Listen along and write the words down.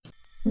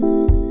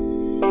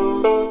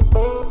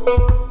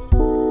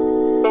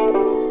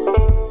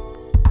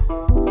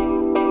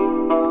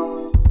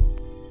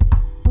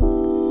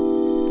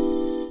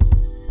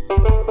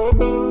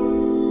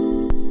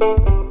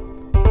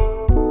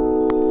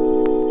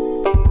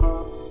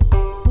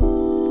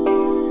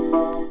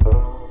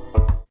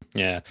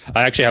Yeah,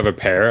 I actually have a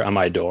pair on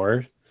my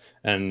door,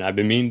 and I've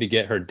been meaning to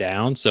get her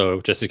down, so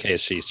just in case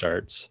she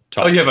starts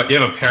Oh, talking. you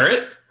have a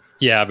parrot?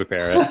 Yeah, I have a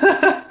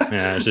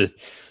parrot.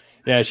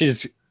 Yeah,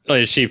 she's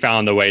like, she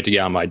found a way to get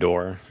on my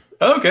door.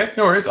 Okay,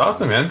 no worries.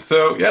 Awesome, man.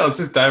 So yeah, let's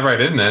just dive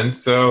right in then.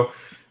 So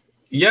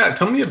yeah,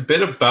 tell me a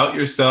bit about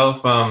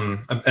yourself,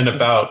 and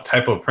about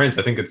Typo Prints.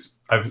 I think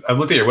I've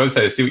looked at your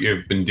website to see what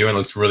you've been doing. It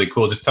looks really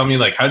cool. Just tell me,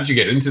 like, how did you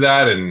get into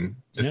that, and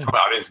just Yeah. tell my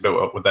audience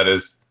about what that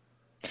is.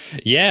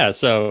 Yeah,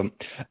 so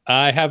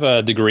I have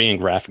a degree in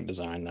graphic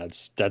design.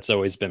 That's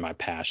always been my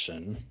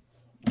passion.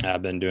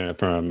 I've been doing it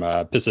from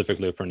Pacific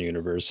Lutheran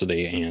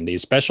University, and he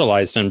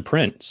specialized in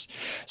prints.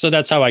 So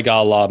that's how I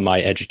got a lot of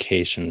my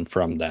education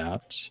from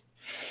that.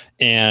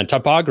 And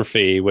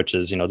typography, which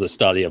is, the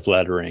study of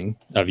lettering,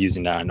 of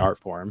using that in art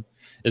form,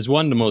 is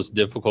one of the most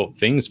difficult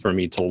things for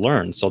me to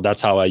learn. So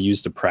that's how I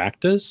used to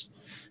practice.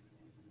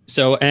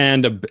 So,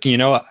 and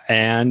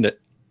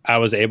I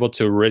was able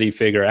to really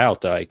figure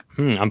out that, like,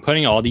 I'm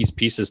putting all these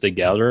pieces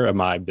together of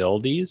my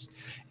abilities.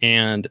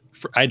 And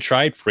I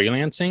tried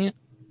freelancing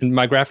in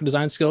my graphic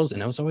design skills,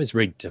 and it was always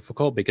very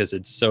difficult because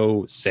it's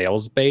so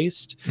sales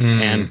based.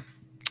 And Mm.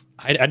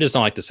 I just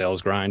don't like the sales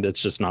grind.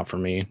 It's just not for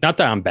me. Not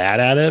that I'm bad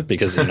at it,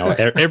 because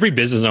every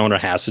business owner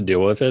has to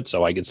deal with it.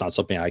 So like, it's not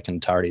something I can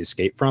entirely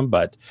escape from.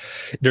 But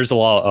there's a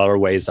lot of other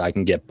ways I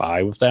can get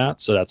by with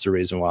that. So that's the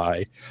reason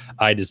why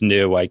I just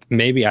knew, like,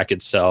 maybe I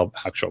could sell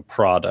actual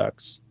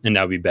products, and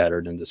that would be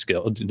better than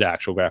the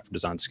actual graphic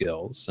design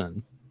skills.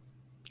 And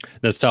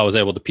that's how I was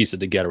able to piece it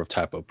together with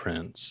Typo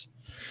Prints.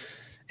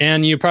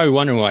 And you're probably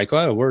wondering, like,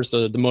 oh, where's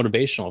the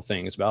motivational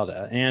things about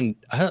that? And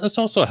it's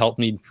also helped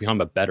me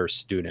become a better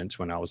student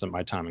when I was at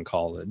my time in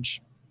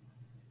college,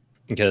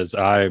 because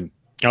I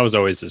was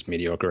always just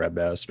mediocre at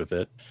best with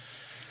it.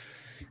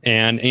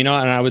 And and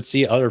I would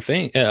see other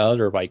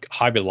like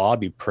Hobby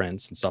Lobby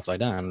prints and stuff like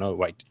that. I don't know,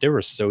 like, they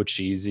were so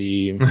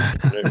cheesy,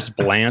 they're just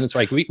bland. It's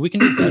like, we can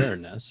do better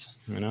than this.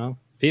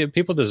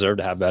 People deserve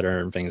to have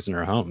better things in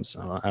their homes.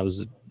 So I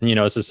was,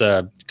 it's just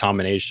a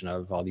combination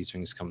of all these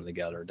things coming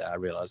together that I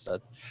realized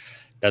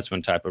that's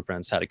when Typo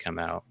Prints had to come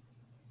out.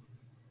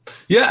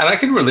 Yeah, and I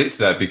can relate to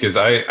that because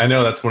I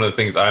know that's one of the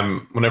things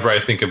whenever I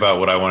think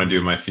about what I want to do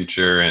in my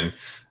future, and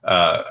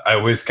I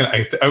always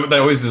that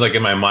always is like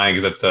in my mind,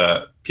 because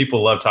that's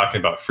people love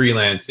talking about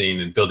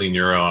freelancing and building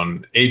your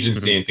own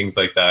agency and things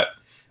like that.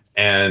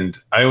 And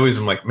I always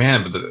am like,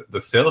 man, but the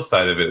sales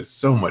side of it is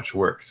so much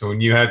work. So when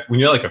you're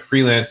like a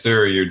freelancer,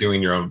 or you're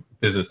doing your own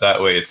business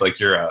that way, it's like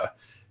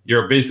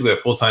you're basically a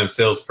full-time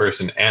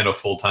salesperson and a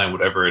full-time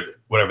whatever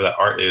that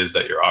art is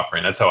that you're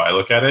offering. That's how I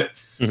look at it.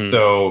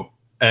 So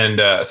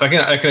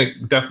I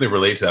can definitely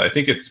relate to that. I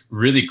think it's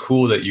really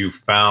cool that you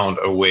found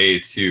a way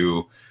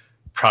to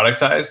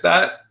productize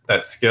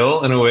that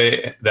skill in a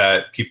way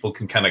that people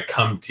can kind of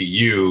come to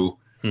you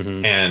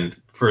and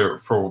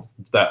for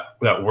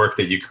that work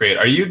that you create.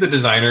 Are you the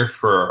designer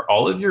for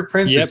all of your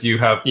prints? Yep. Or do you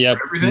have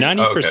everything?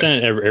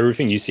 90% of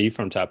everything you see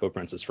from Typo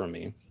Prints is from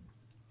me.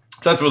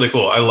 So that's really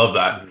cool. I love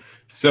that.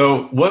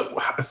 So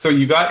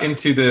you got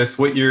into this,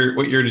 what year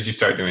did you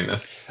start doing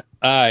this?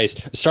 I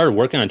started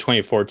working in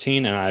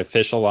 2014, and I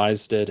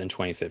officialized it in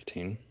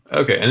 2015.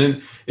 Okay. And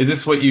then is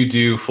this what you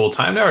do full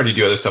time now, or do you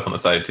do other stuff on the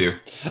side too?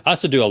 I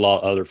also do a lot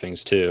of other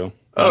things too.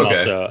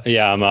 Okay.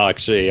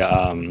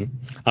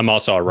 I'm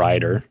also a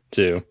writer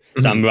too.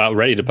 So I'm about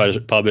ready to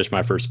publish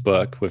my first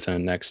book within the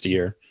next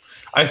year.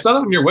 I saw that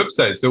on your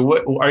website. So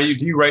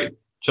do you write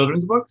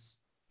children's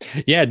books?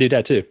 Yeah, I do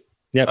that too.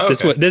 Yeah.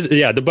 Okay.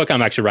 The book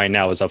I'm actually writing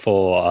now is a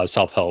full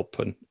self-help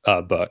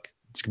book.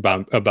 It's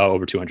about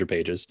over 200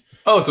 pages.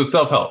 Oh, so it's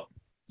self-help.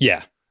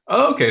 Yeah.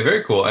 Oh, okay,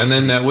 very cool. And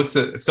then what's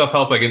the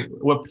self-help, like, in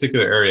what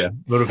particular area?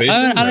 Motivation?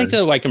 I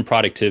think like in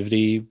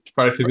productivity,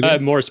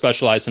 more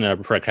specialized in a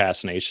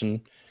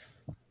procrastination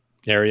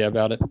area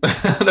about it.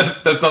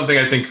 That's something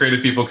I think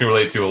creative people can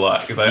relate to a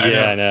lot, because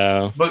I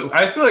know. But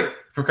I feel like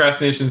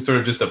procrastination is sort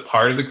of just a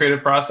part of the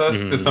creative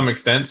process to some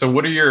extent. So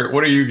what are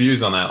your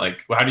views on that?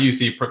 Like, how do you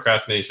see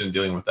procrastination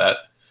dealing with that?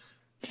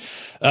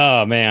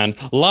 Oh man,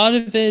 a lot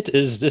of it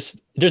is just,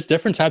 there's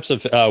different types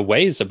of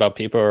ways about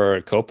people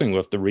are coping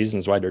with the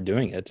reasons why they're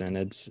doing it, and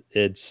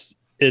it's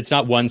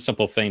not one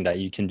simple thing that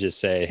you can just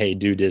say, hey,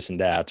 do this and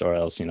that, or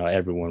else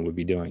everyone would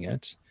be doing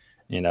it.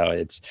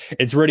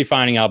 It's really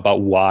finding out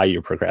about why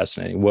you're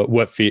procrastinating.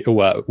 What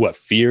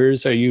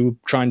fears are you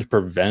trying to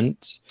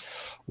prevent?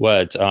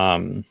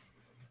 A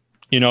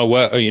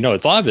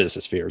lot of this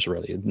is fears,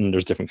 really, and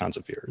there's different kinds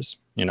of fears.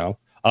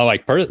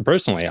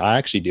 Personally, I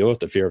actually deal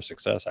with the fear of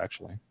success,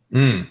 actually.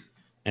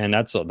 And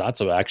that's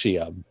actually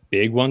a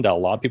big one that a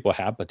lot of people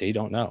have, but they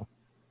don't know.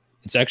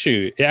 It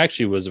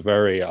actually was a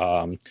very,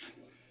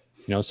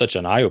 such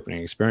an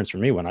eye-opening experience for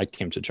me when I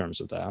came to terms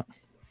with that.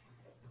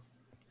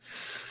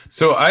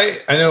 So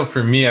I know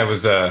for me, I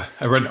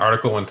read an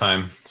article one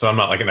time, so I'm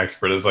not like an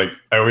expert. It's like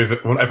I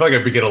feel like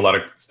I get a lot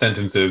of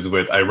sentences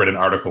with, I read an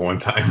article one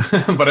time,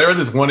 but I read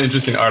this one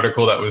interesting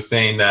article that was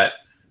saying that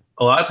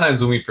a lot of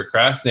times when we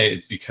procrastinate,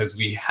 it's because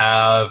we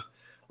have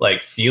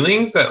like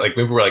feelings that, like,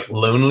 maybe we're like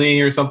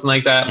lonely or something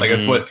like that. Like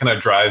that's what kind of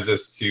drives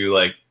us to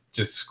like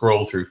just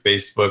scroll through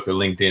Facebook or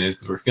LinkedIn is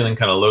because we're feeling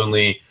kind of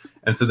lonely.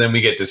 And so then we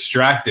get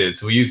distracted.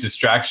 So we use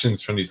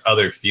distractions from these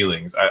other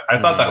feelings. I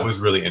thought that was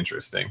really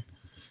interesting.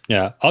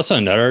 Yeah. Also,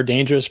 another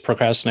dangerous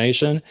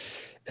procrastination,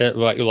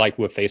 like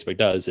what Facebook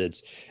does,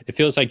 it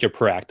feels like you're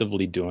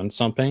proactively doing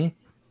something.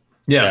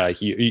 Yeah.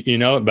 You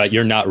know, but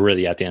you're not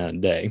really at the end of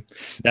the day.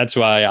 That's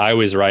why I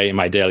always write in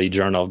my daily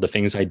journal the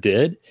things I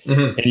did.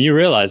 And you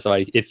realize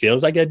like it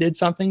feels like I did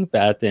something,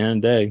 but at the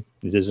end of the day,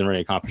 it doesn't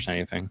really accomplish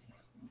anything.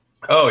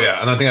 Oh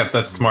yeah, and I think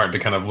that's smart to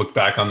kind of look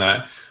back on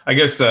that. I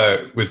guess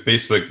with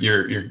Facebook,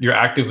 you're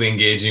actively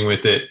engaging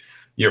with it.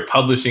 You're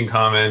publishing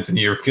comments, and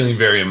you're feeling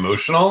very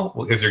emotional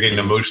because you're getting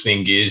emotionally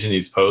engaged in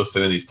these posts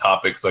and in these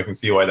topics. So I can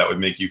see why that would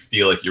make you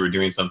feel like you were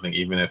doing something,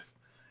 even if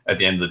at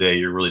the end of the day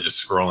you're really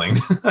just scrolling.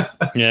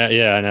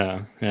 Yeah, I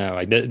know. Yeah,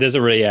 like does it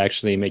really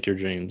actually make your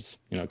dreams?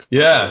 You know.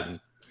 Yeah.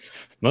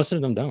 Most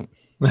of them don't.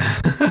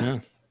 Yeah.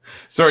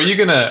 So are you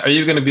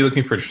gonna be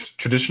looking for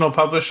traditional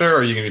publisher, or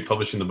are you gonna be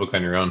publishing the book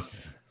on your own?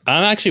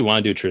 I actually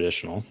want to do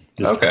traditional.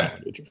 Okay.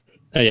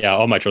 Yeah,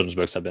 all my children's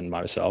books have been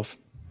myself.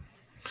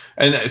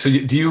 And so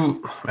do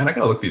you? Man, I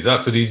gotta look these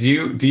up. So do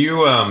you do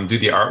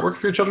the artwork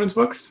for your children's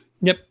books?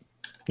 Yep.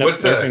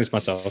 What's everything's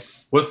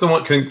myself. What's the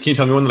one? Can you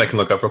tell me one that I can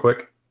look up real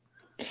quick?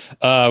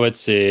 Let's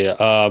see.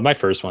 My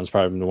first one's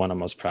probably the one I'm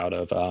most proud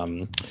of.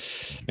 Man,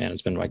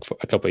 it's been like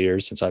a couple of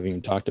years since I've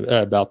even talked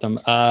about them.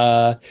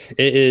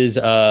 It is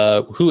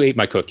Who Ate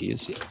My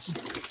Cookies? Yes.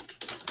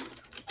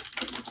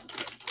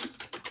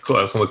 Cool.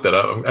 I just want to look that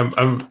up.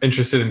 I'm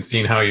interested in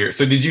seeing how you're.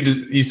 So did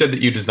you said that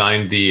you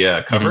designed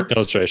the cover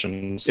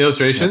illustrations?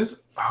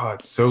 Illustrations. Yeah. Oh,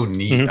 it's so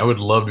neat. I would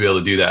love to be able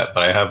to do that,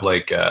 but I have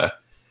like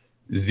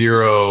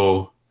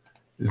zero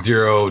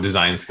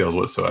design skills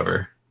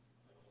whatsoever.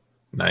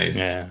 Nice.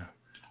 Yeah.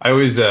 I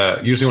always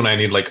usually when I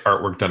need like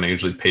artwork done, I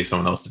usually pay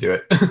someone else to do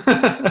it.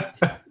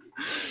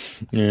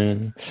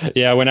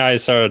 Yeah. When I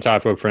started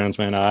Typo Prints,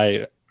 man,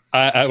 I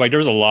like there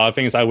was a lot of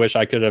things I wish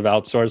I could have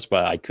outsourced,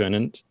 but I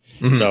couldn't.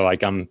 So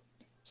like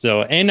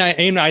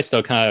I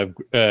still kind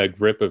of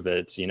grip of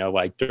it, you know,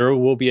 like there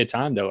will be a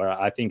time though where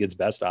I think it's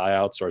best I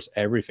outsource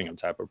everything of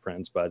Typo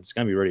Prints, but it's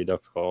going to be really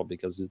difficult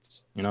because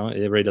it's, you know,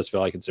 it really does feel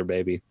like it's their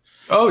baby.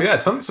 Oh yeah.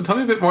 Tell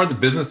me a bit more of the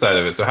business side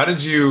of it. So how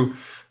did you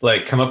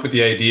like come up with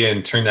the idea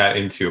and turn that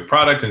into a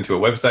product, into a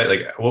website?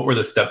 Like what were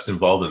the steps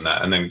involved in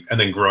that? And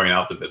then growing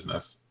out the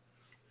business?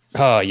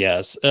 Oh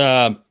yes.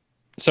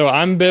 So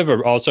I'm a bit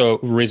of also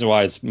reason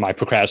why my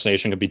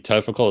procrastination could be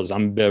difficult is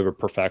I'm a bit of a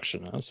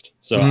perfectionist.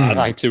 So I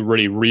like to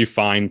really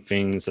refine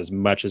things as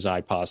much as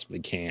I possibly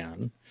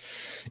can.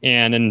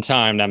 And in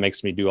time, that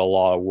makes me do a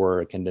lot of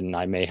work. And then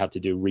I may have to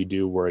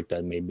redo work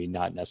that may be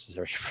not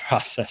necessary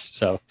process.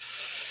 So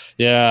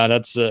yeah,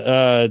 that's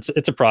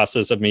it's a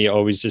process of me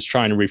always just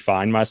trying to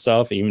refine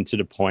myself, even to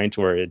the point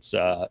where it's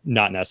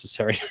not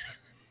necessary.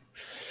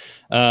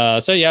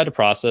 So yeah, the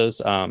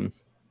process.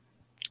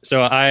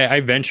 So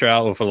I venture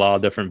out with a lot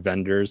of different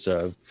vendors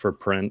for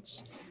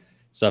prints,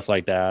 stuff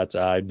like that.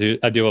 I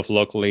deal with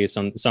locally.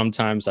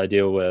 Sometimes I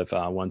deal with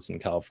ones in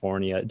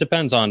California. It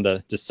depends on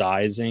the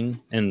sizing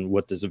and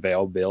what is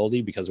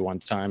availability. Because one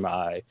time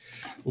I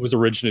was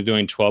originally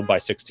doing 12 by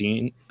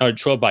 16 or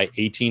 12 by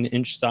 18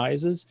 inch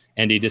sizes,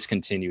 and they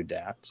discontinued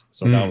that.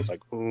 So that was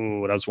like,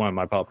 oh, that's one of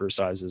my popular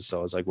sizes. So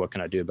I was like, what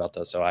can I do about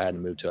that? So I had to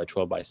move to a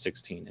 12 by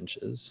 16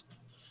 inches.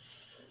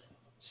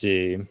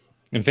 See.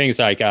 And things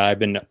like I've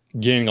been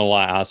getting a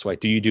lot asked, like,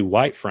 do you do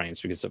white frames?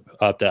 Because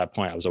up to that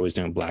point, I was always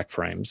doing black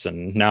frames.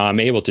 And now I'm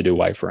able to do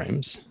white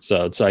frames.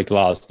 So it's like a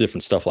lot of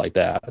different stuff like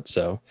that.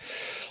 So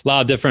a lot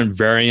of different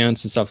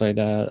variants and stuff like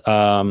that.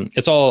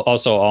 It's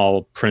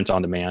all print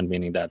on demand,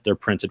 meaning that they're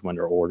printed when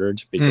they're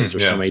ordered because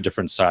there's so many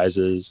different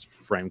sizes,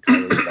 frame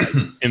colors,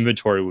 that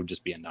inventory would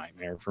just be a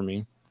nightmare for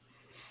me.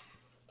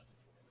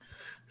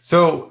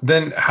 So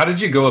then how did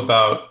you go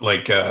about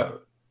like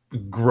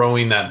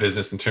growing that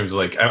business in terms of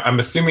like, I'm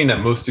assuming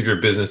that most of your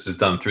business is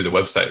done through the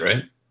website,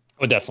 right?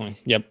 Oh,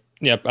 definitely.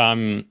 Yep.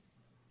 I'm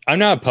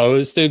not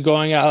opposed to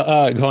going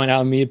out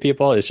and meet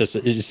people. It's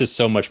just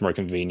so much more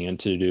convenient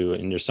to do.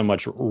 And there's so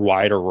much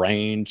wider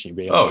range. You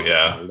be able to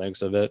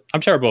analytics of it. I'm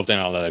terrible at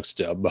analytics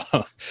still,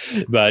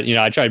 but you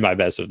know, I tried my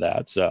best with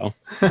that. So,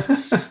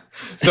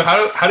 so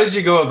how did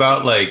you go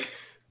about like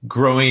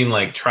growing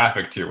like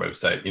traffic to your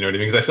website? You know what I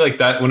mean? Because I feel like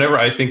that whenever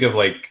I think of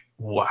like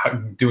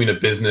doing a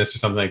business or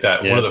something like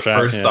that, one of the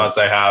first thoughts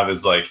I have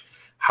is like,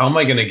 how am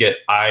I going to get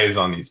eyes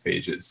on these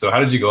pages? So how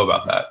did you go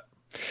about that?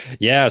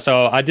 Yeah,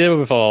 so I did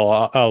with a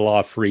lot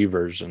of free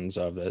versions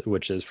of it,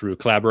 which is through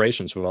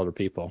collaborations with other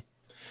people.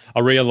 I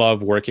really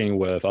love working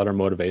with other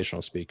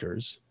motivational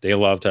speakers. They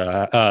love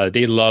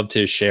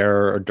to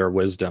share their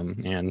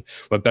wisdom, and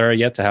what better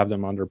yet to have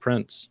them on their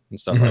prints and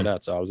stuff like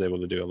that. So I was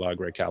able to do a lot of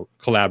great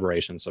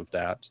collaborations of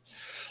that.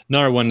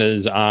 Another one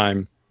is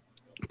I'm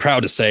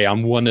proud to say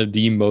I'm one of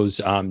the most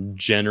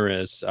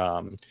generous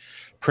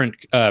print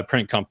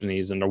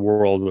companies in the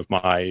world with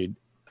my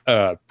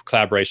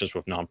collaborations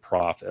with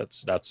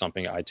nonprofits. That's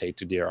something I take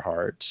to dear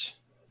heart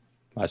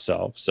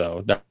myself.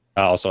 So that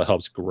also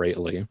helps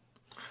greatly.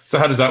 So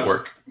how does that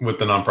work with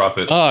the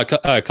nonprofits?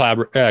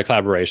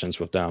 Collaborations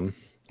with them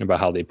about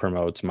how they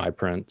promote my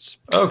prints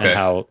and Okay.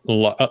 how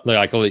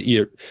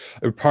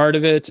part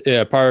of it,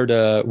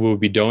 will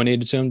be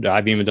donated to them.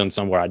 I've even done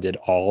some where I did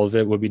all of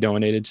it would be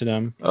donated to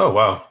them. Oh,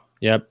 wow.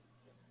 Yep.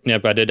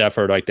 Yep. I did that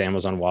for like the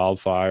Amazon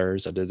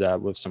wildfires. I did that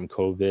with some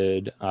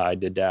COVID. I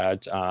did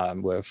that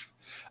with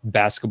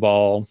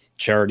basketball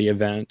charity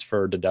event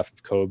for the death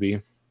of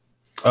Kobe.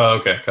 Oh,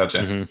 okay. Gotcha.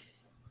 Mm-hmm.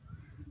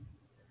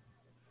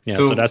 Yeah.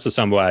 So that's the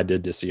sum what I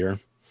did this year.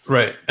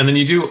 Right. And then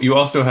you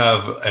also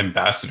have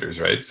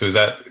ambassadors, right? So is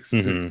that,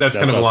 that's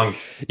kind of along.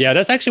 Yeah,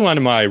 that's actually one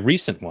of my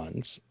recent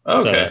ones.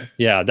 Okay. So,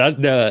 yeah,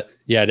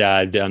 that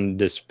I've done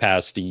this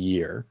past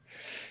year.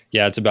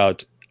 Yeah, it's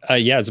about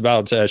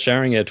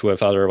sharing it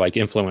with other like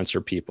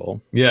influencer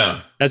people.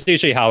 Yeah. That's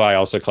usually how I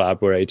also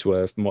collaborate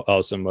with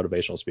also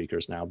motivational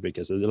speakers now,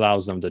 because it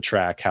allows them to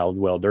track how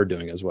well they're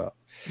doing as well.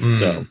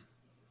 So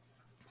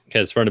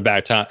because for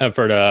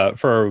the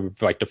for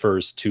like the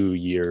first 2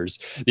 years,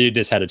 you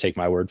just had to take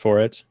my word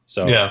for it.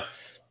 So yeah,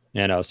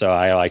 so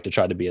I like to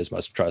try to be as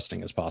much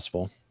trusting as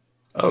possible.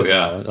 Oh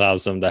yeah, it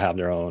allows them to have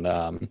their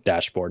own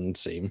dashboard and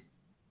see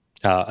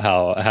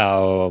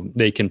how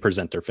they can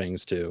present their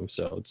things too.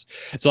 So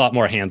it's a lot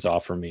more hands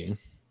off for me.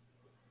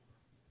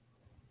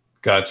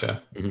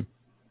 Gotcha. Mm-hmm.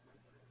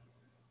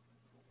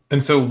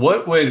 And so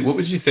what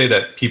would you say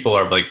that people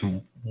are like?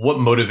 What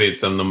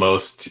motivates them the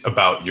most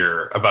about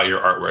your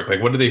artwork?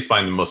 Like, what do they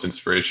find the most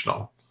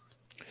inspirational?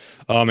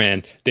 Oh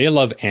man, they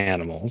love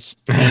animals.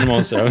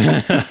 Animals.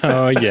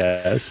 Oh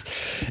yes.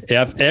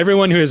 If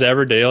everyone who has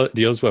ever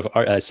deals with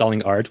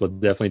selling art will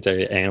definitely tell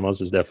you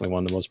animals is definitely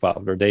one of the most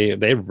popular. They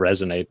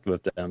resonate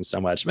with them so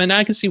much. Man,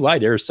 I can see why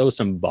they're so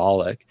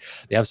symbolic.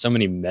 They have so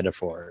many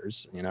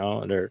metaphors. You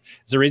know, there's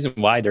a reason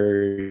why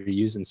they're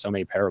using so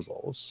many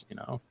parables. You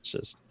know, it's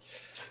just.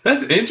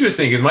 That's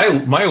interesting because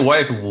my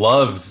wife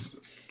loves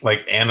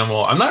like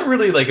animal. I'm not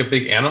really like a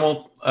big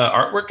animal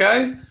artwork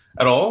guy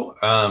at all.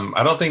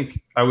 I don't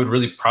think I would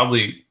really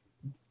probably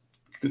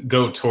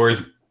go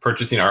towards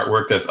purchasing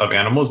artwork that's of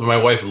animals, but my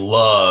wife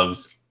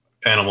loves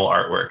animal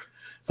artwork.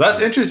 So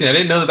that's interesting. I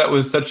didn't know that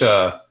was such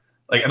a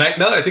like. And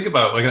now that I think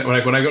about it, when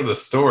I go to the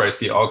store, I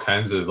see all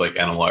kinds of like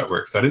animal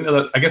artwork. So I didn't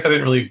know that. I guess I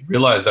didn't really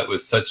realize that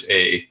was such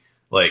a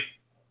like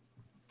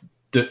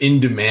in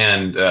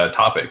demand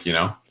topic. You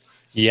know.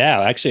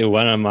 Yeah, actually,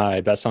 one of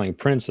my best-selling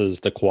prints is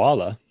the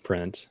koala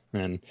print,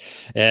 and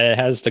it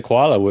has the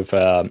koala with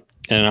and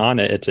on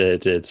it,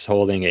 it's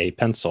holding a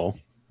pencil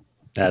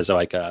as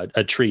like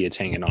a tree it's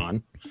hanging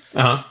on.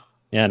 Yeah,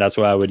 that's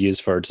what I would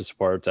use to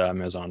support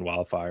Amazon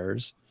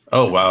wildfires.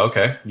 Oh wow,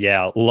 okay.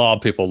 Yeah, a lot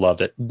of people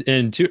loved it,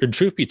 and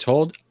truth be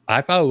told,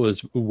 I thought it was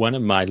one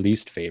of my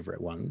least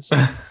favorite ones.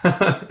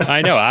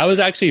 I know, I was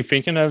actually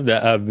thinking of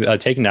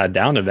taking that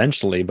down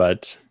eventually,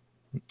 but.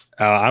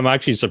 I'm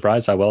actually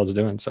surprised how well it's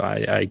doing, so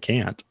I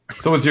can't.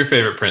 So what's your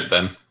favorite print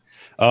then?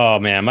 Oh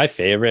man, my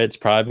favorite's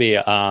probably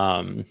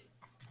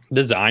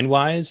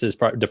design-wise is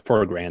the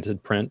For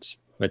Granted print,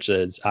 which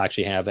is I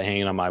actually have it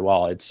hanging on my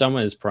wall. It's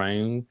someone is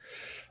praying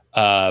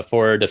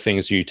for the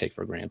things you take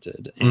for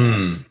granted.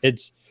 And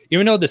it's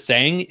even though the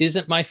saying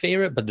isn't my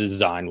favorite, but the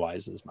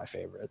design-wise is my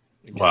favorite.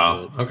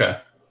 Wow. Okay.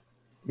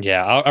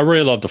 Yeah, I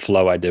really love the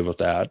flow I did with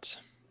that.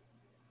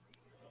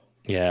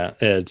 Yeah,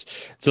 it's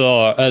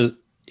a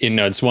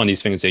it's one of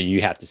these things that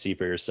you have to see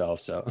for yourself.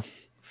 So,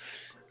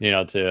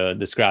 to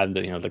describe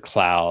the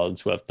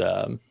clouds with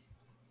the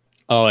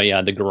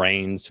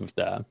grains with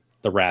the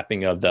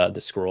wrapping of the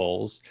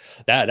scrolls,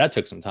 that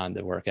took some time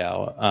to work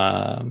out,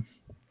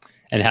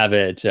 and have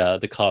it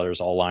the colors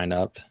all line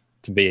up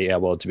to be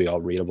able to be all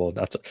readable.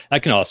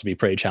 That can also be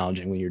pretty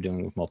challenging when you're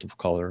dealing with multiple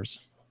colors.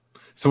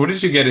 So, what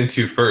did you get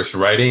into first,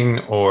 writing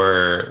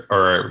or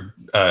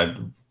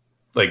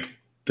like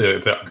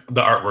the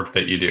artwork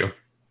that you do?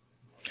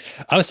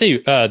 I would say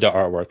the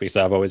artwork, because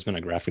I've always been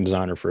a graphic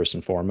designer first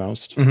and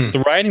foremost. Mm-hmm. The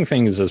writing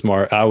thing is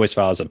more, I always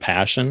felt as a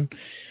passion,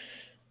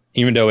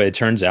 even though it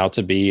turns out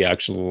to be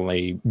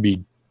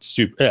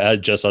super,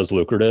 just as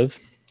lucrative.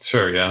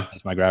 Sure, yeah.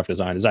 As my graphic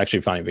design. It's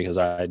actually funny because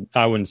I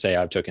wouldn't say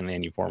I've taken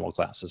any formal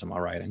classes in my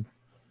writing.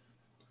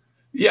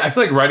 Yeah, I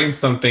feel like writing's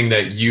something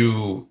that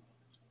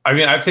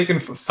I've taken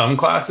some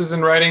classes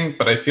in writing,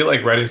 but I feel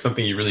like writing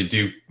something you really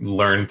do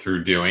learn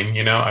through doing,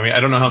 I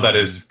don't know how that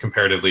is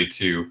comparatively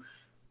to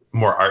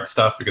more art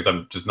stuff because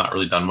I've just not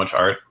really done much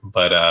art,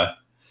 but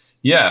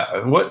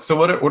what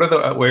are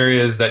the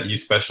areas that you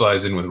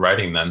specialize in with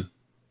writing then?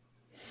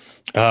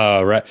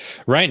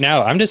 Right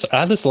now I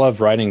just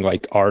love writing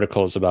like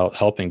articles about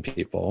helping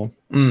people,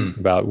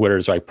 about whether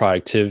it's like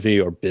productivity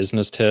or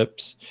business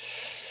tips.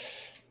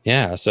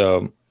 Yeah,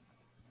 so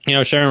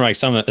sharing like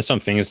some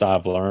things that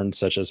I've learned,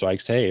 such as like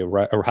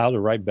or how to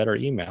write better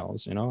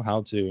emails,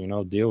 how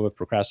to deal with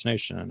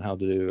procrastination, and how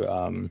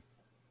to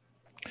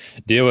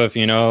deal with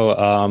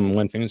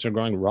when things are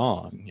going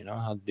wrong,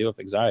 how to deal with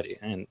anxiety.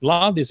 And a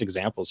lot of these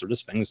examples are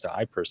just things that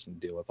I personally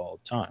deal with all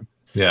the time.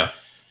 Yeah.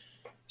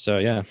 So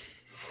yeah.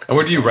 And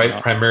where do you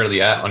write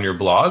primarily at, on your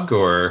blog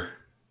or?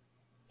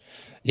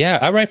 Yeah,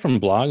 I write from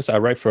blogs. I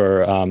write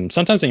for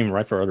sometimes I even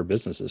write for other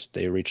businesses.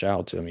 They reach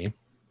out to me. To,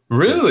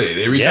 Really?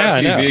 They reach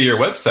out yeah, to I you via know. your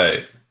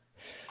website?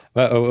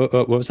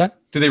 What was that?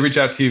 Do they reach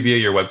out to you via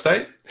your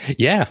website?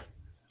 Yeah,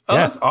 Oh,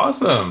 yeah. that's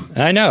awesome.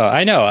 I know.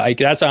 Like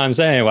that's what I'm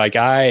saying. Like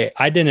I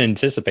didn't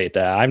anticipate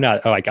that.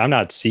 I'm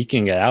not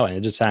seeking it out, and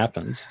it just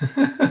happens.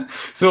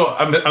 So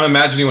I'm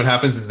imagining what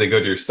happens is they go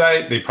to your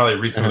site, they probably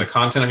read some of Uh-huh. the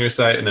content on your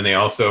site, and then they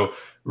also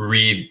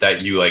read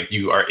that you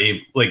are able,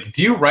 like,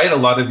 do you write a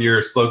lot of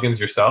your slogans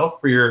yourself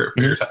for Mhm.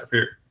 your Not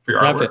for,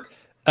 artwork?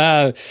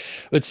 uh,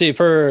 let's see.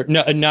 For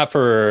no, not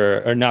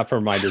for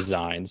my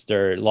designs.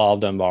 There, a lot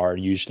of them are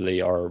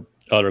usually are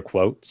other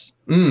quotes.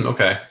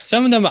 Okay.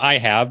 Some of them I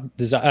have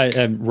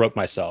I wrote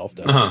myself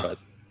though, Uh-huh.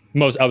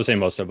 but I would say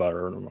most of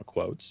them are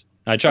quotes.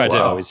 I Oh try to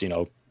wow. always,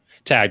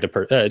 tag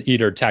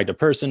either tag the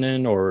person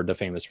in or the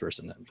famous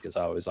person in because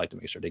I always like to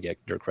make sure they get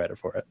their credit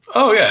for it.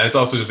 Oh yeah, and it's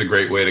also just a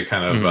great way to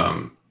kind of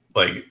Hmm.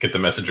 like get the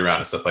message around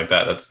and stuff like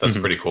that. That's Hmm.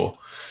 pretty cool.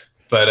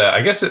 But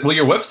I guess well,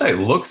 your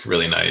website looks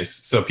really nice,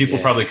 so people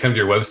probably Yeah. come to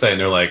your website and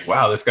they're like,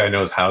 "Wow, this guy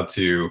knows how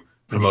to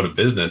promote a Hmm.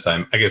 business."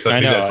 I guess I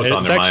maybe know. that's what's on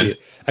It's their mind.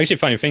 actually a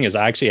funny thing is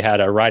I actually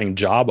had a writing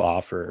job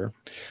offer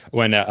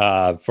when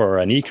for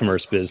an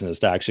e-commerce business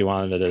that actually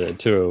wanted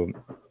to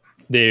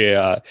they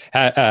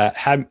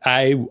had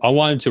I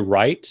wanted to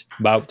write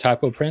about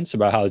typo prints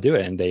about how to do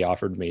it, and they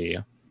offered me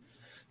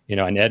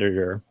an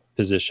editor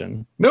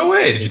position No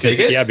way. Did you take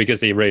yeah it?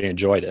 because they really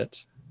enjoyed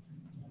it.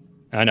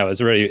 I know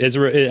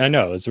I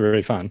know it's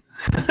really fun.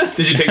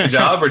 Did you take the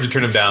job or did you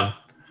turn him down?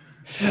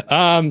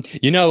 I'm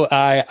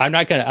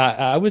not gonna.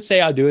 I would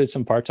say I'll do it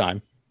some part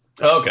time.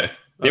 Oh, okay.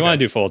 They want Okay.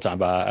 to do full time,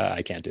 but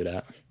I can't do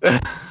that.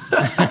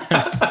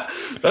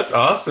 That's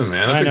awesome,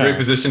 man. That's I a great know.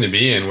 position to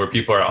be in where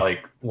people are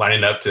like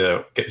lining up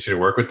to get you to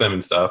work with them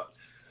and stuff.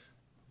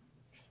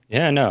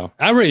 Yeah, no,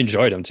 I really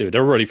enjoyed them too.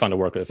 They're really fun to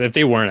work with. If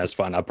they weren't as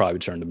fun, I'd probably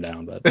turn them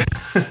down. But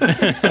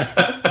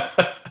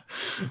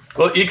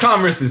Well,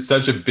 e-commerce is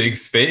such a big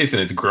space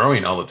and it's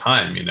growing all the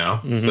time, you know?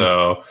 hmm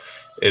So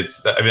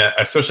it's, I mean,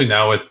 especially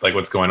now with like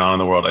what's going on in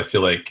the world, I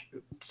feel like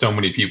so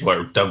many people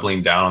are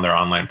doubling down on their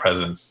online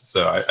presence.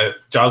 So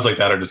jobs like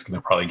that are just going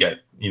to probably get,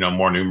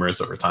 more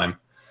numerous over time.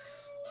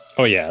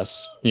 oh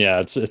yes, yeah,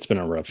 it's been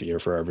a rough year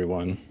for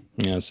everyone.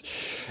 Yes,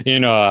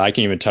 I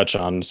can even touch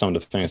on some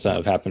of the things that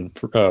have happened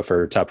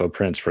for typo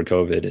prints for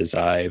COVID. Is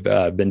I've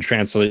been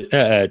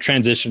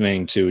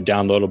transitioning to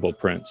downloadable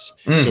prints,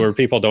 so Mm. where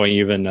people don't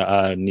even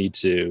need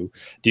to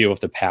deal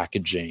with the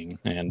packaging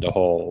and the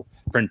whole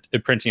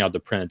printing out the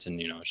print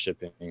and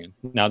shipping. And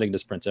now they can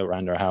just print it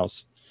around their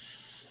house.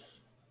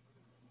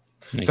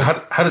 So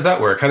how does that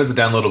work? How does the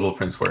downloadable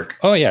prints work?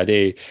 Oh yeah,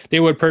 they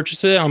would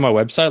purchase it on my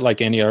website like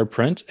any other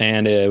print,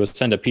 and it would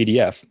send a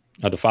PDF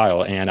of the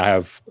file. And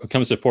it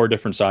comes to 4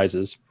 different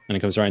sizes, and it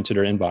comes right into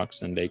their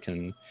inbox, and they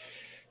can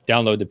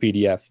download the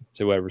PDF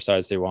to whatever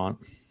size they want.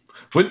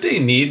 Would they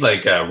need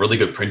like a really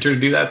good printer to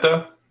do that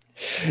though?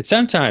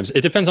 Sometimes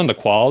it depends on the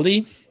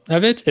quality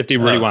of it. If they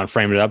really Oh, want to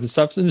frame it up and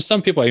stuff, and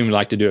some people even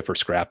like to do it for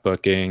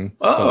scrapbooking.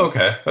 oh, But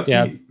okay. That's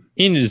yeah, neat.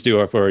 you can just do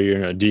it for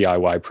your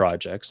DIY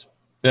projects.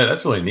 Yeah,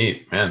 that's really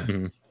neat, man. Mhm.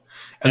 And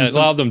And a lot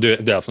so, of them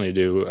definitely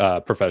do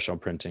professional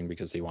printing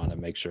because they want to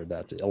make sure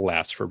that it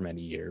lasts for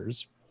many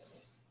years.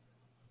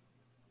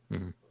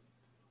 Mhm.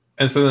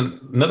 and so then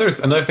another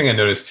thing I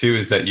noticed too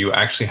is that you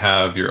actually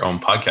have your own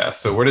podcast.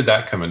 So where did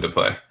that come into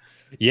play?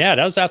 Yeah,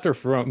 that was after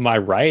my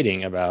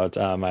writing about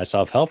my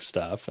self help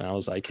stuff, and I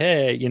was like,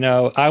 hey,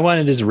 I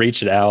wanted to just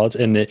reach it out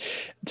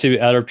to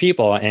other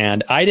people,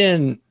 and I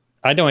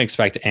don't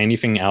expect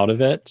anything out of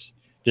it.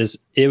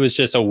 It was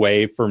just a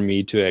way for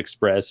me to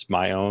express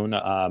my own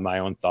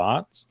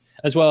thoughts,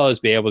 as well as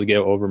be able to get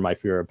over my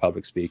fear of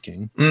public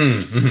speaking.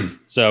 Mm-hmm.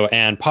 So,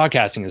 and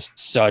podcasting is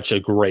such a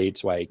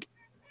great what's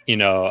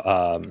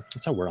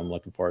that word I'm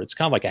looking for? It's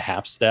kind of like a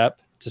half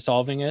step to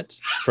solving it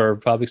for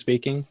public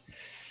speaking,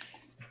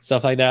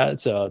 stuff like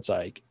that. So it's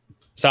like,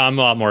 so I'm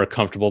a lot more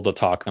comfortable to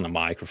talk on a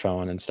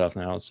microphone and stuff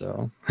now.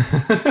 So,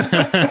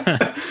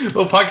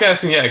 Well,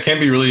 podcasting, yeah, it can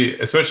be really,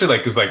 especially like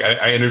because like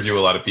I interview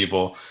a lot of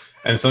people,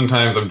 and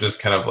sometimes I'm just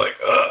kind of like,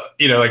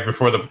 like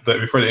before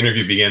before the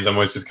interview begins, I'm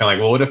always just kind of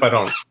like, well, what if I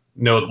don't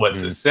know what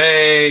to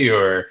say,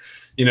 or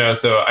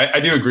so I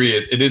do agree.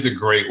 It is a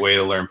great way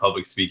to learn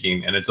public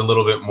speaking, and it's a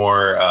little bit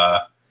more.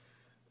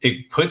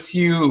 It puts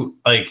you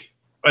like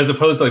as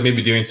opposed to like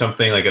maybe doing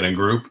something like in a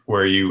group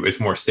where it's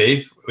more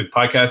safe with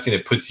podcasting.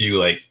 It puts you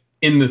like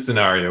in the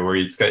scenario where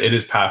it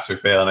is pass or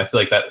fail, and I feel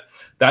like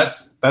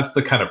that's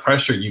the kind of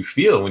pressure you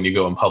feel when you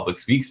go and public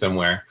speak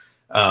somewhere.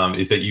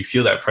 Is that you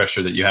feel that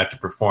pressure that you have to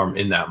perform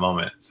in that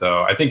moment.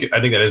 So I think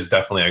that is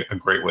definitely a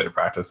great way to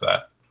practice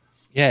that.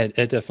 yeah,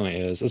 it definitely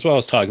is, as well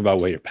as talking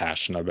about what you're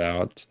passionate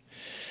about,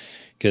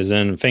 because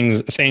then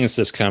things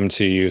just come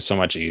to you so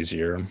much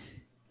easier.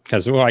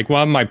 Because like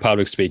one of my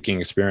public speaking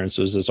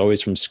experiences is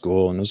always from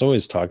school, and it was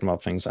always talking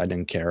about things I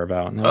didn't care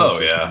about. And Oh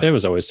yeah, it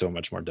was always so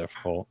much more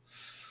difficult.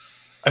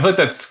 I feel like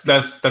that's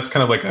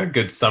kind of like a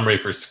good summary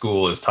for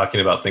school is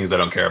talking about things I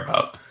don't care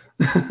about.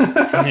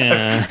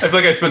 Yeah. I feel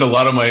like I spent a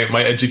lot of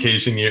my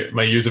education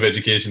my years of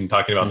education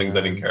talking about things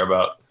I didn't care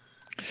about.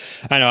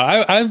 I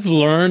know. I've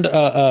learned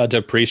to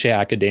appreciate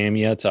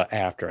academia to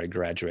after I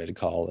graduated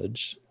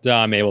college. So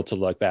I'm able to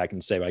look back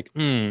and say like,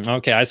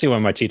 okay, I see what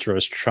my teacher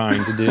was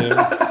trying to do.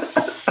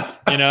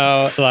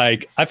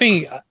 Like I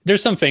think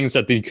there's some things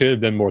that they could have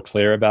been more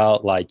clear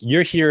about. Like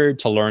you're here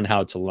to learn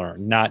how to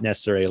learn, not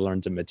necessarily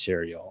learn the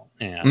material.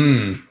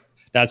 And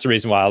that's the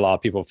reason why a lot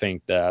of people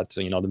think that,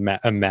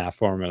 the math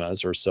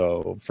formulas are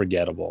so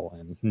forgettable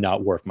and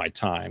not worth my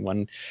time.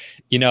 When,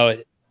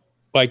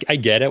 like I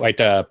get it, like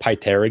the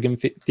Pythagorean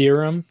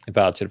theorem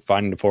about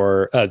finding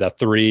for the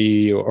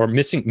three or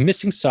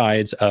missing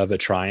sides of a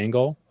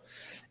triangle.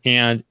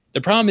 And the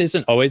problem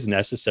isn't always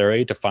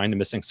necessary to find the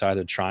missing side of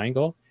the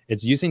triangle.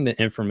 It's using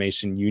the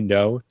information you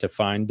know to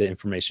find the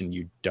information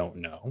you don't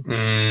know.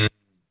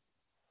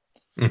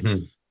 Mm-hmm.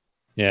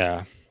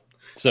 Yeah.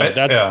 So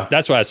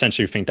that's why I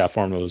essentially think that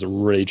formula was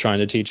really trying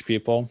to teach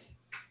people.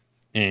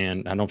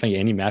 And I don't think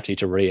any math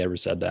teacher really ever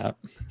said that.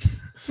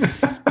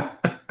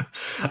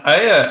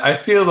 I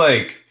feel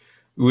like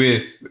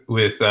with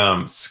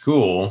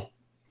school,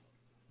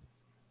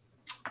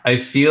 I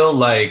feel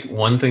like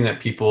one thing that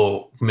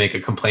people make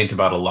a complaint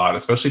about a lot,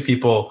 especially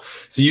people.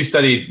 So you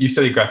studied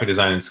graphic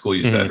design in school,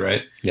 you said,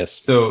 right? Yes.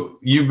 So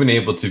you've been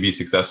able to be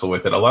successful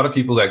with it. A lot of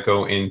people that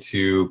go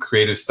into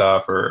creative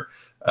stuff or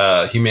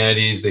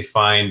humanities, they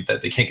find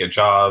that they can't get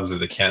jobs or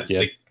they can't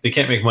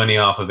make money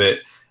off of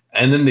it,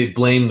 and then they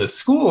blame the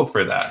school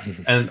for that.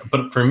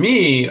 But for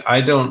me, I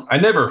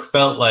never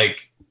felt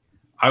like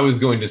I was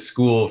going to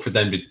school for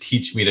them to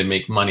teach me to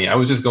make money. I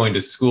was just going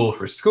to school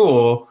for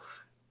school,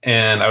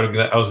 and I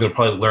was going to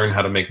probably learn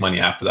how to make money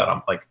after that.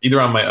 I'm like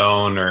either on my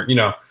own or,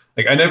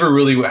 like I never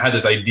really had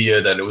this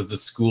idea that it was the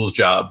school's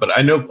job. But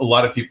I know a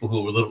lot of people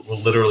who will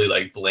literally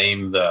like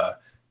blame the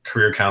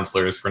career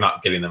counselors for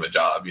not getting them a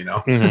job,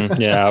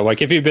 Yeah,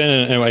 like if you've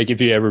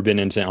ever been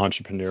into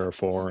entrepreneur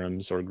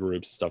forums or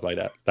groups, stuff like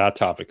that, that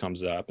topic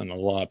comes up, and a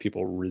lot of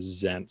people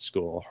resent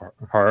school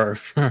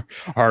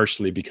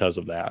harshly because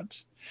of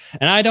that.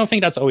 And I don't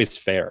think that's always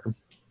fair,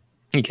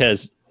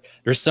 because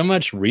there's so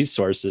much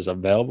resources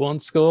available in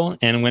school.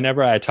 And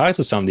whenever I talk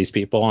to some of these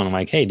people, and I'm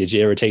like, hey, did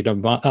you ever take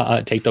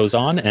those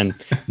on? And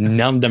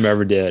none of them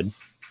ever did.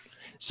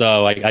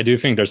 So like, I do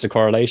think there's a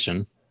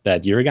correlation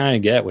that you're going to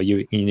get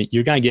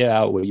you're going to get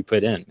out what you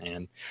put in.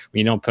 And when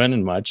you don't put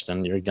in much,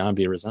 then you're going to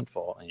be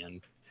resentful.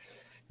 And,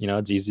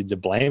 it's easy to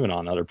blame it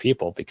on other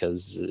people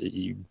because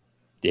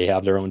they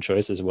have their own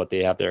choices, what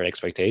they have their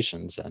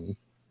expectations. And,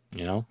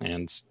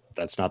 and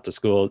that's not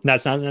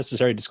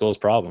necessarily the school's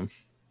problem.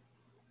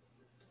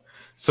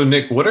 So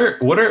Nick,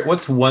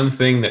 what's one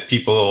thing that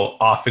people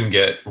often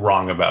get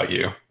wrong about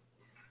you?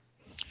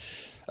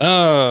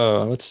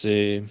 Oh, let's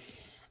see.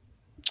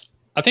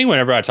 I think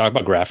whenever I talk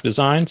about graphic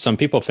design, some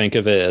people think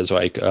of it as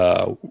like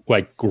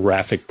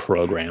graphic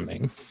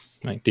programming.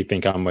 Like they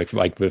think I'm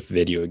like with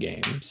video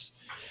games,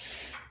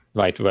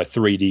 like with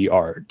 3D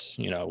art,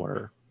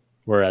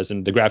 whereas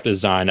in the graphic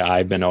design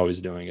I've been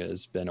always doing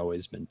has been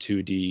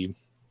 2D,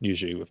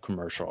 usually with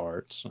commercial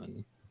arts.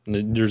 And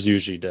there's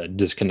usually the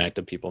disconnect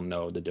that people don't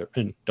know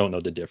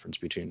the difference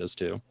between those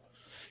two,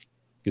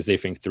 because they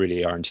think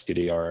 3D art and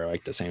 2D art are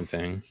like the same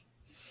thing.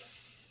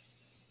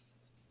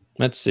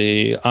 Let's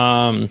see.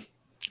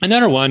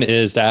 Another one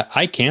is that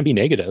I can be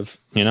negative.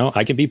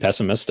 I can be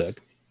pessimistic.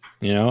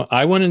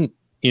 I wouldn't.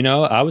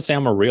 I would say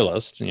I'm a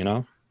realist.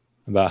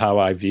 About how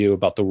I view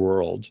about the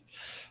world,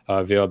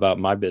 view about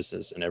my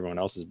business and everyone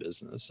else's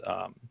business.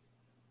 And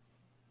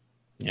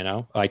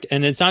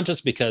it's not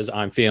just because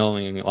I'm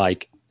feeling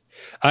like.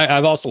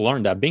 I've also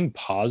learned that being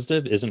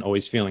positive isn't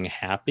always feeling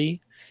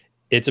happy.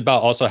 It's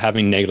about also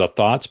having negative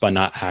thoughts but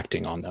not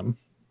acting on them.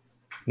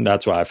 And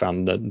that's why I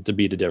found that to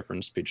be the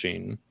difference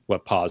between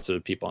what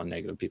positive people and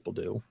negative people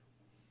do.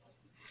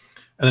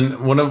 And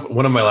one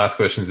of my last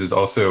questions is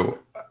also,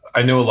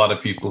 I know a lot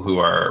of people who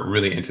are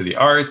really into the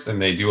arts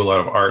and they do a lot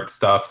of art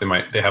stuff.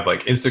 They have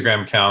like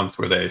Instagram accounts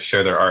where they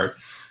share their art.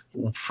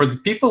 For the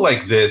people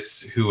like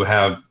this who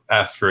have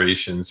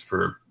aspirations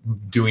for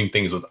doing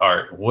things with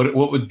art, what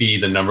would be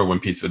the number one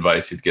piece of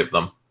advice you'd give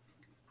them?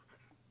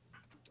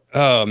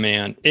 Oh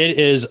man, it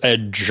is a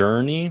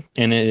journey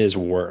and it is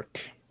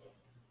work.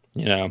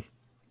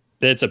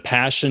 It's a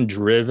passion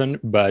driven,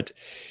 but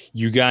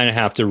you gotta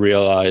have to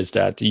realize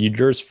that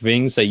there's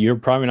things that you're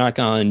probably not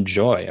gonna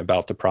enjoy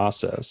about the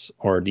process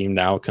or even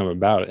the outcome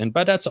about it.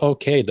 But that's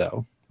okay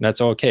though. That's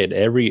okay.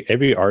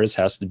 Every artist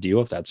has to deal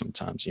with that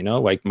sometimes.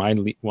 Like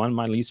one of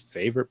my least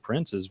favorite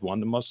prints is one of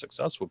the most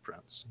successful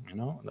prints.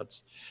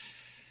 That's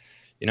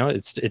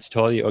it's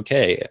totally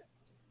okay.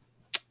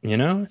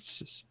 It's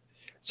just,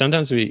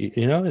 sometimes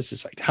it's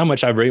just like how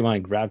much I really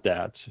want to grab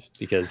that,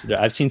 because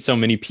I've seen so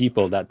many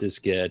people that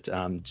just get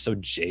so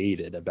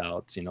jaded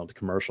about, the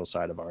commercial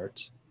side of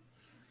art.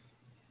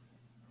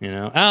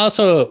 I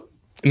also,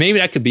 maybe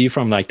that could be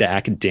from like the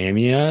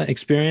academia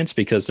experience,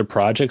 because the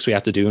projects we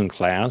have to do in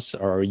class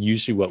are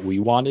usually what we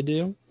want to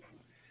do.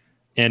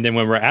 And then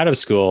when we're out of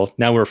school,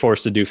 now we're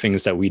forced to do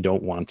things that we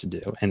don't want to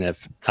do. And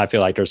if I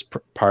feel like there's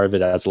part of it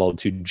that's a little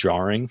too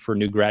jarring for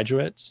new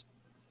graduates,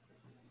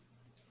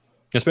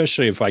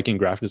 especially if like in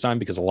graphic design,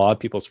 because a lot of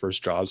people's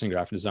first jobs in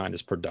graphic design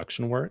is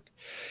production work.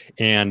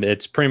 And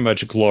it's pretty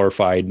much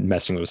glorified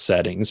messing with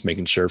settings,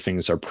 making sure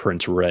things are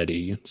print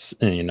ready.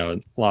 And,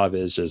 a lot of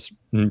it is just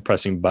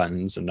pressing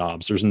buttons and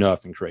knobs. There's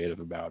nothing creative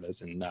about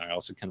it. And I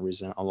also can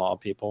resent a lot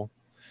of people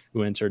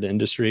who enter the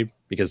industry,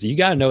 because you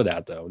got to know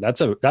that, though. That's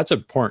an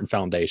important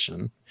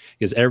foundation,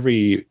 because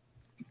every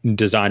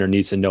designer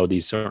needs to know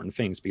these certain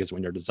things, because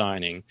when you're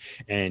designing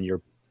and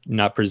you're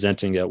not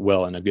presenting it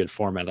well in a good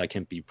format that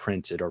can be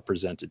printed or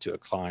presented to a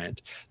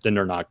client, then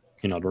they're not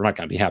going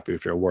to be happy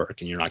with your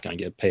work, and you're not going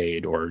to get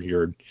paid, or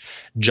your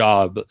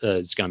job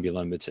is going to be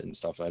limited and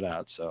stuff like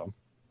that. So,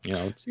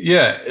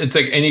 it's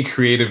like any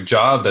creative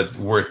job that's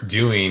worth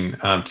doing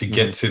to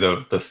get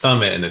to the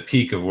summit and the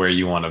peak of where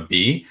you want to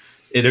be.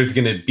 There's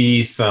going to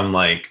be some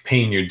like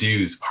paying your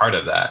dues part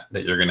of that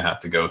you're going to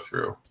have to go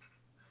through.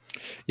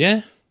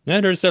 Yeah,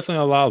 there's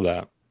definitely a lot of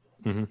that.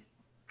 Mm-hmm.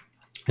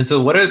 And so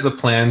what are the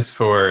plans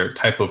for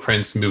Typo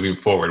Prints moving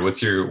forward? What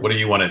do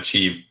you want to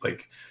achieve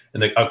like in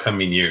the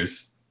upcoming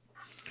years?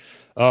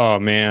 Oh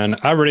man,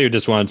 I really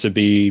just want to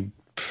be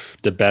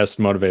the best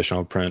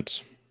motivational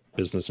print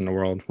business in the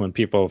world. When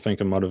people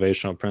think of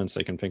motivational prints,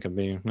 they can think of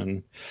me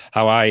and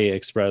how I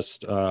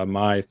expressed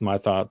my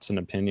thoughts and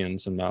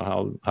opinions, and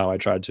how I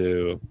tried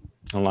to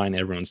align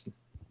everyone's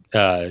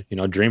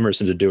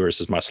dreamers into doers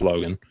is my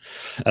slogan.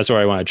 That's what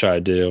I want to try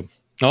to do.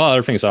 A lot of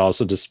other things I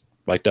also just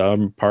like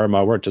to part of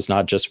my work, just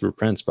not just for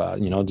prints, but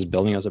just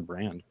building as a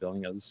brand,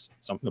 building as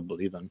something to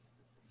believe in.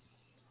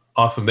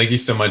 Awesome. Thank you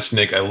so much,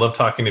 Nick. I love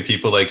talking to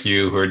people like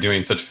you who are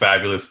doing such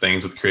fabulous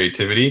things with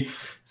creativity.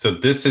 So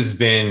this has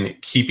been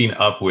Keeping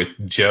Up with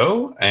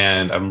Joe,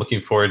 and I'm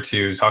looking forward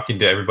to talking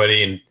to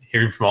everybody and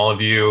hearing from all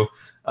of you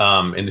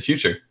in the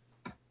future.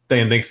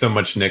 And thanks so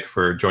much, Nick,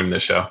 for joining the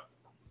show.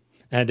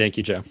 And thank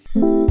you, Joe.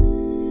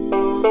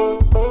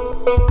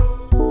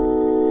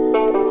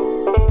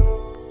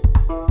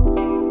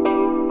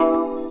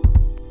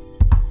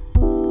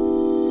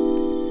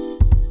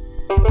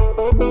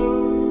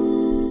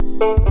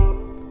 Thank you.